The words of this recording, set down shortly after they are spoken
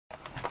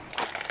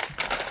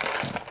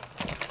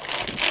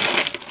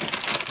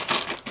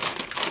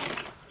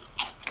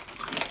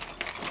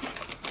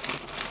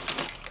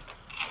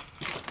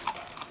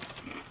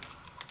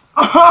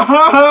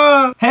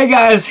Hey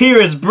guys, here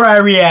is Bry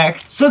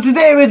React. So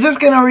today we're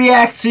just gonna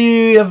react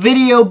to a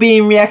video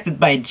being reacted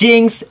by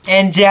Jinx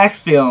and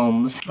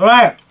Jacksfilms.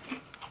 Alright,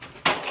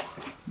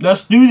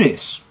 let's do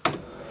this.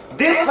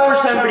 This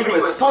lunchtime video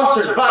is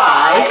sponsored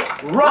by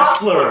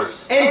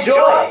Rustlers.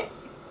 Enjoy!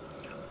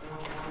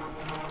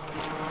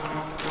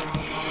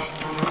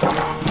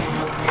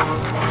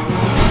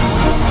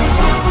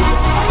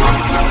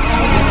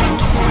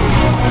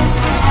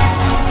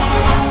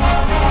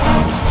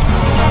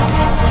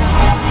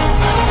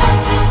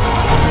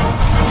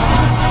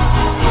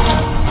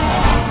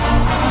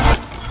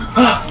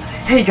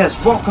 Hey guys,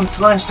 welcome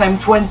to Lunchtime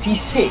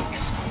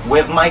 26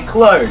 with my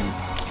clone.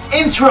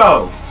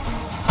 Intro!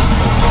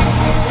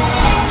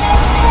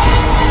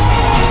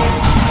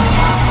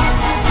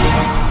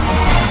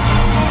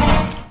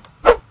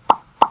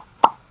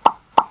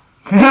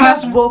 Hey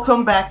guys,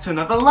 welcome back to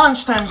another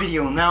Lunchtime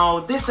video. Now,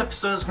 this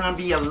episode is gonna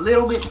be a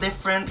little bit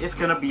different. It's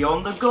gonna be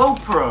on the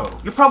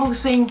GoPro. You're probably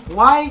saying,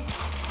 why?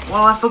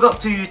 Well, I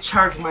forgot to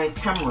charge my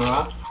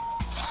camera.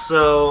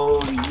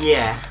 So,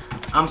 yeah.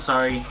 I'm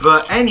sorry.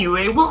 But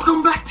anyway,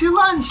 welcome back to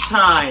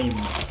Lunchtime!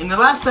 In the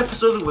last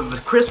episode it was the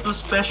Christmas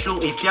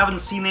special. If you haven't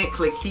seen it,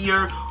 click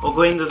here or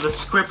go in the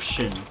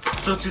description.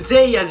 So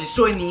today, as you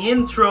saw in the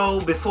intro,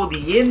 before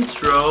the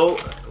intro,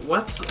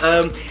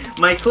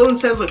 my clone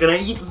said we're gonna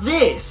eat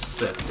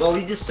this. Well,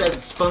 he just said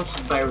it's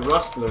sponsored by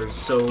Rustlers,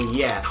 so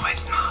yeah. No,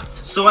 it's not.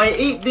 So I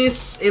ate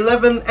this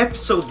 11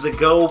 episodes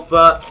ago,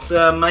 but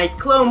my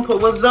clone put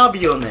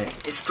wasabi on it.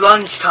 It's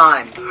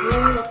lunchtime.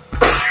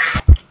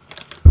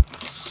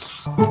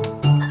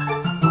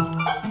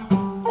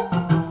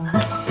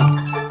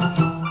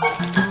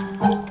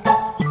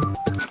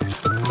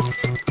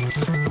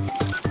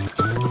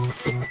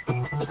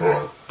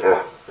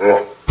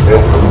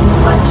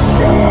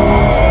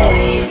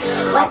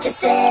 What you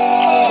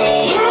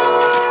say?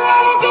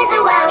 Just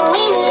what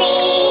we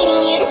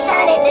need. You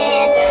decided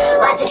this.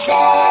 What you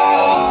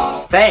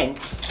say?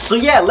 Thanks. So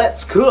yeah,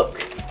 let's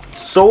cook.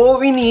 So all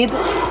we need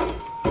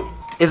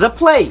is a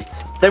plate.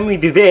 Then we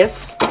do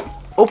this.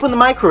 Open the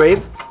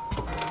microwave.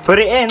 Put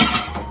it in.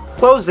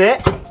 Close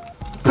it.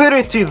 Put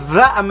it to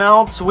that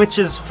amount, which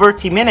is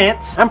 30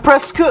 minutes. And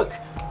press cook.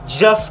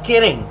 Just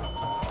kidding.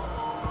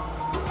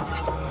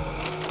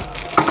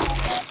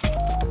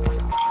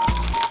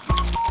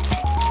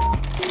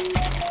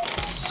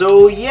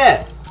 So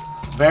yeah,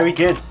 very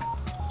good.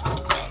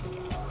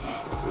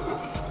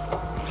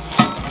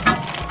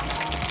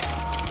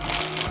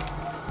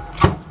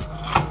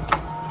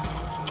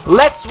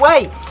 Let's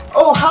wait!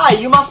 Oh hi,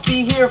 you must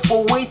be here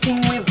for Waiting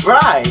with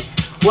Bry.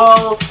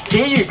 Well,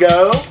 here you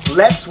go,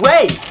 let's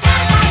wait!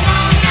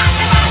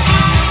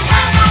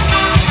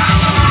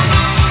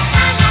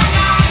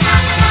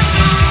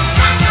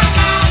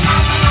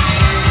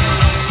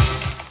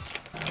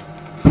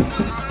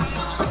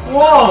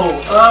 Whoa,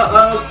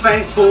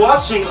 thanks for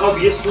watching,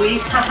 obviously.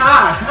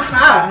 Haha,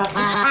 haha.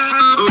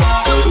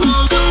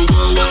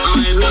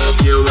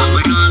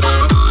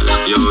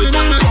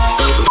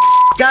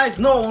 Guys,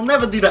 no, I'll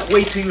never do that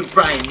Waiting with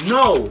Brian,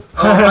 no!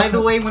 By the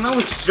way, when I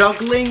was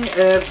juggling,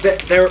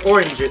 they're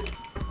oranges.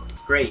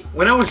 Great.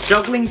 When I was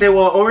juggling, they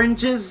were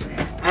oranges,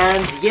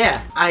 and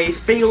yeah, I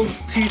failed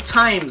 2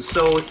 times,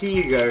 so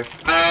here you go.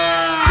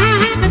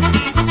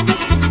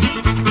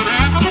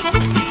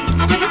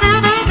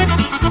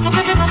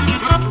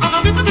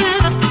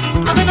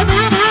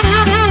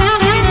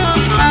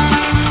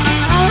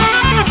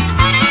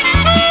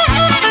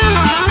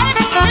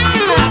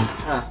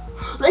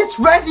 It's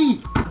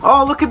ready!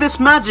 Oh, look at this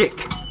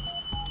magic!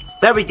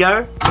 There we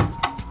go.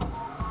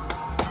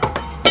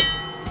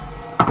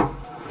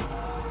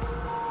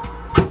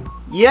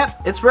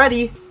 Yep, it's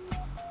ready.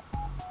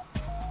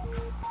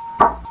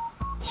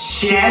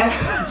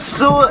 Chef!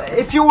 So,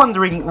 if you're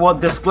wondering what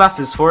this glass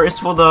is for, it's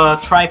for the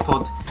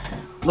tripod.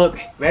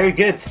 Look, very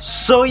good.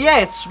 So yeah,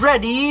 it's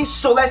ready,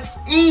 so let's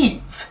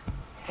eat!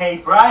 Hey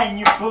Brian,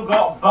 you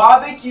forgot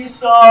barbecue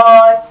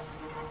sauce!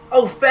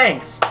 Oh,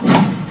 thanks!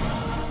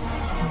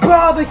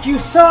 Barbecue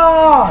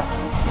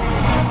sauce!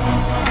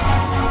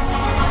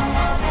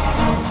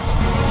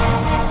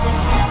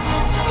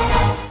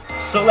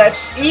 So let's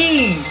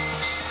eat!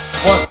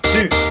 1,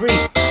 2,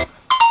 3.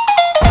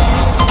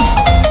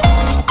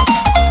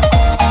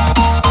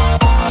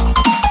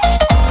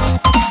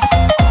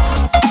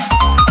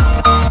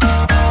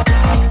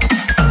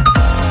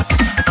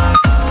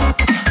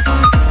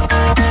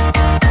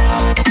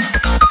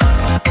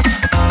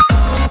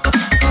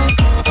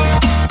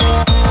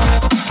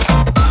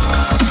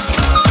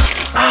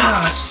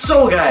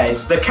 So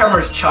guys, the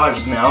camera's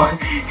charged now.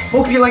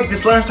 Hope you liked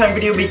this lunchtime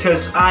video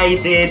because I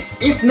did.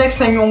 If next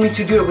time you want me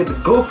to do it with the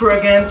GoPro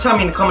again, tell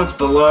me in the comments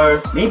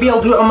below. Maybe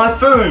I'll do it on my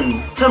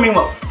phone. Tell me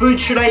what food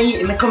should I eat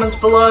in the comments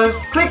below.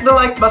 Click the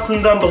like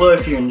button down below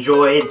if you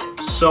enjoyed.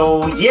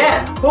 So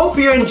yeah, hope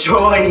you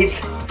enjoyed.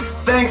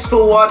 Thanks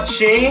for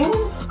watching.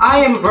 I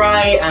am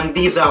Bry and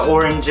these are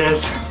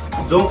oranges.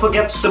 Don't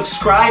forget to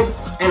subscribe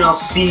and I'll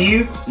see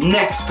you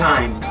next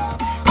time.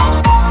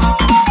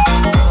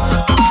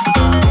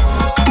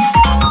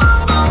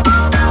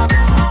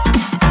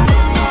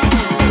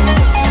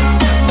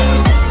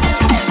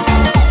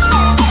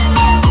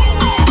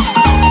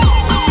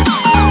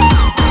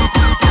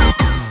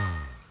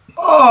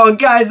 Oh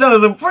guys, that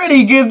was a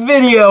pretty good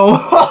video.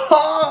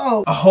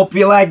 I hope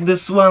you like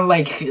this one.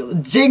 Like,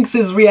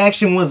 Jinx's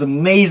reaction was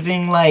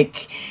amazing,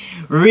 like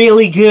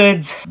really good.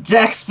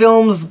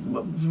 Jacksfilms,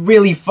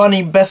 really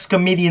funny, best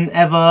comedian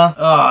ever.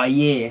 Oh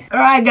yeah.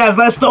 Alright guys,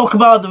 let's talk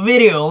about the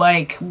video.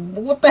 Like,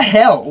 what the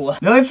hell?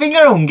 The only thing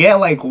I don't get,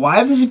 like,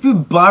 why does he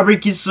put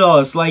barbecue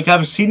sauce? Like,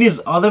 I've seen his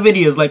other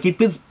videos, like, he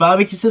puts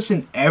barbecue sauce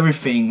in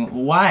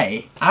everything.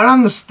 Why? I don't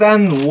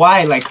understand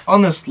why, like,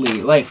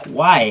 honestly, like,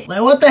 why?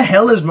 Like, what the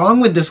hell is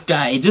wrong with this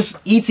guy? Just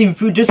eating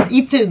food, just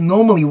eat it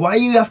normally. Why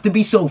you have to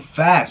be so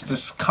fast?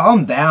 Just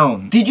calm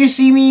down. Did you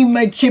see me,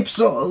 my chips,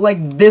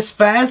 like, this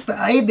fast?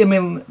 I ate them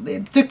in,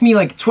 it took me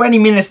like 20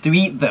 minutes to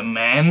eat them,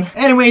 man.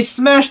 Anyway,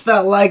 smash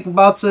that like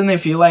button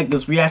if you like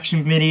this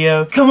reaction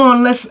video. Come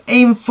on, let's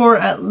aim for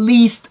at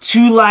least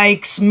 2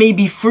 likes,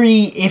 maybe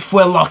 3 if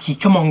we're lucky.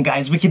 Come on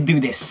guys, we can do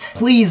this.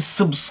 Please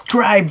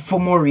subscribe for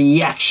more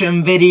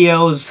reaction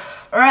videos.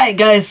 Alright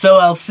guys, so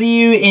I'll see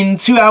you in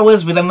 2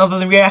 hours with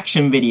another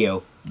reaction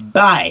video.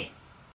 Bye!